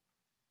intentions.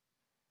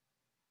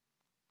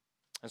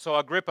 And so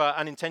Agrippa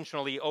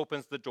unintentionally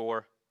opens the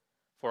door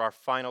for our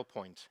final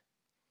point,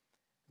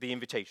 the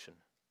invitation.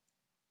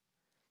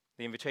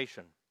 The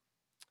invitation.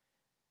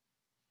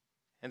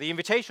 And the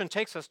invitation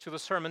takes us to the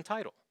sermon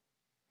title.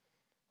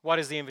 What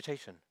is the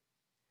invitation?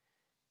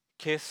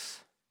 Kiss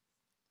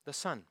the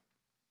Son.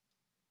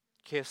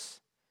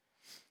 Kiss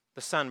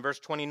the Son. Verse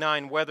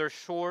 29, whether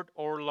short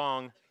or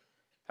long,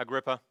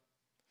 Agrippa,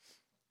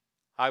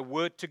 I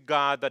would to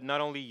God that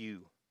not only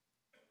you,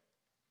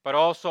 but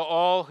also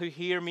all who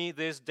hear me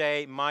this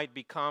day might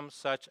become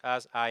such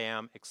as I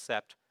am,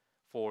 except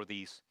for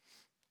these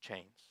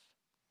chains.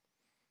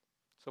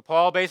 So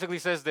Paul basically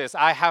says this: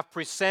 I have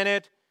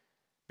presented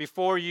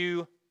before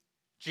you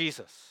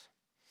Jesus.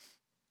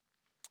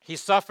 He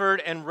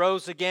suffered and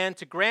rose again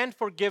to grant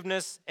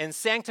forgiveness and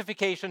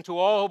sanctification to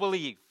all who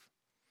believe.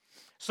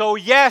 So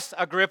yes,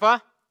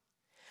 Agrippa,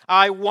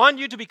 I want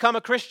you to become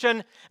a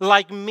Christian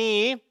like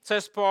me,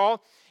 says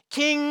Paul.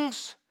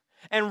 Kings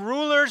and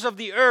rulers of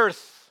the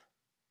earth,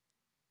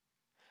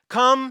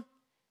 come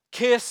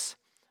kiss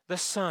the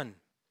Son,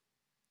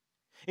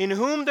 in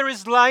whom there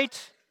is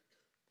light,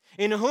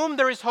 in whom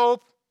there is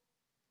hope,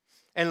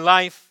 and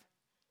life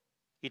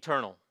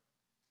eternal.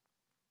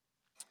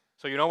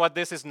 So you know what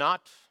this is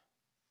not?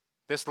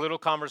 This little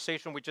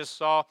conversation we just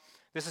saw,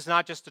 this is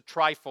not just a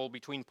trifle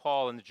between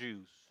Paul and the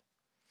Jews.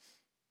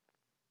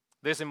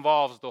 This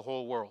involves the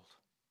whole world.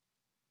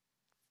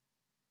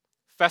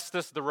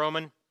 Festus the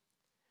Roman,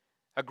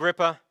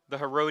 Agrippa the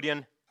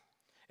Herodian,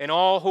 and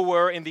all who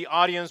were in the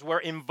audience were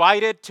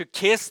invited to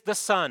kiss the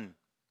Son.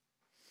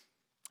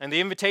 And the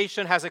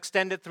invitation has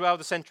extended throughout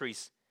the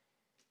centuries,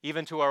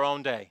 even to our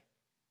own day.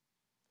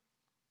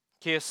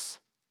 Kiss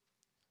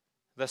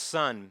the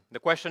Son. The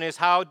question is,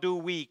 how do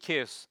we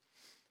kiss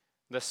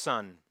the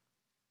Son?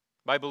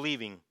 By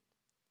believing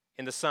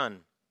in the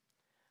Son.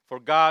 For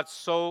God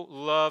so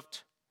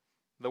loved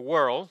the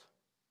world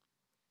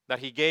that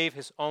He gave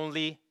His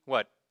only,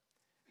 what?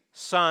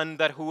 Son,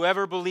 that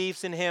whoever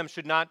believes in Him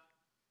should not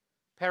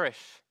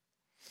perish,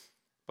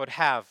 but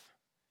have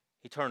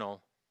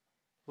eternal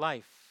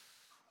life.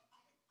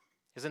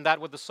 Isn't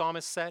that what the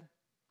psalmist said?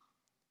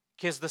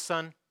 Kiss the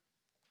Son,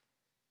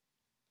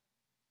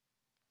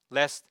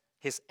 lest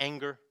His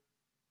anger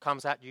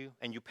comes at you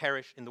and you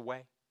perish in the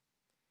way.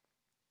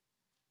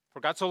 For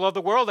God so loved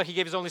the world that He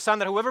gave His only Son,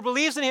 that whoever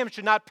believes in Him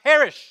should not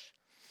perish,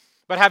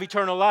 but have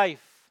eternal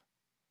life.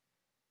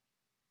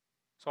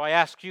 So I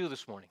ask you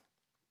this morning,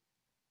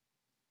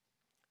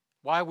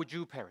 why would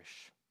you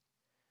perish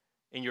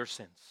in your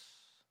sins?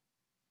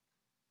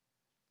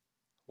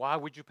 Why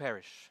would you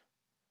perish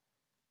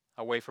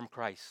away from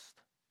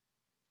Christ?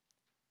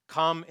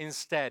 Come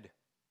instead,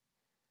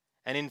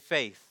 and in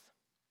faith,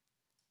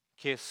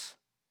 kiss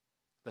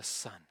the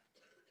Son.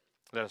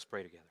 Let us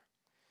pray together.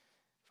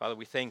 Father,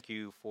 we thank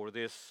you for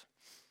this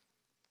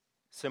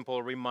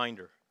simple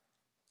reminder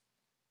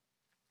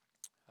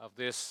of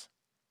this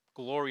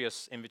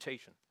glorious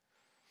invitation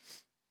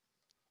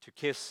to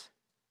kiss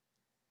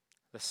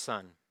the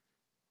Son.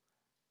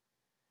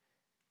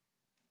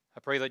 I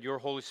pray that your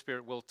Holy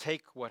Spirit will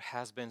take what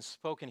has been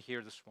spoken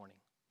here this morning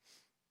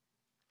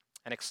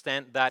and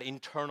extend that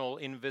internal,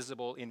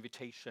 invisible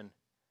invitation.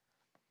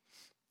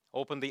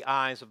 Open the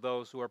eyes of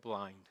those who are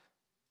blind,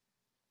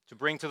 to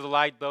bring to the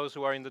light those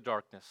who are in the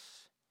darkness,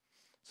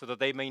 so that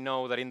they may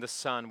know that in the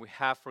Son we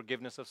have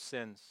forgiveness of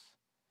sins,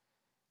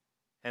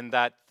 and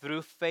that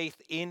through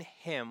faith in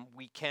Him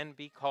we can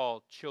be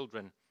called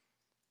children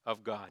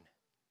of God.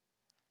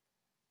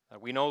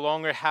 That we no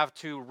longer have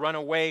to run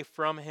away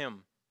from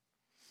Him,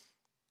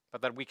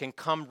 but that we can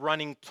come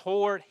running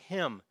toward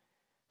Him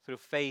through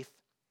faith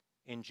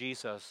in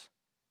Jesus,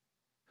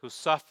 who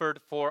suffered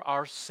for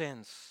our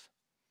sins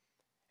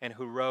and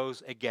who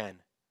rose again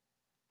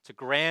to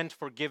grant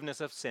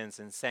forgiveness of sins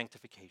and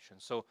sanctification.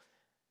 So,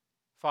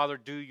 Father,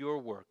 do your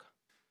work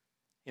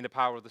in the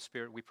power of the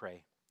Spirit, we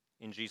pray.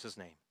 In Jesus'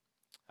 name,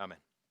 amen.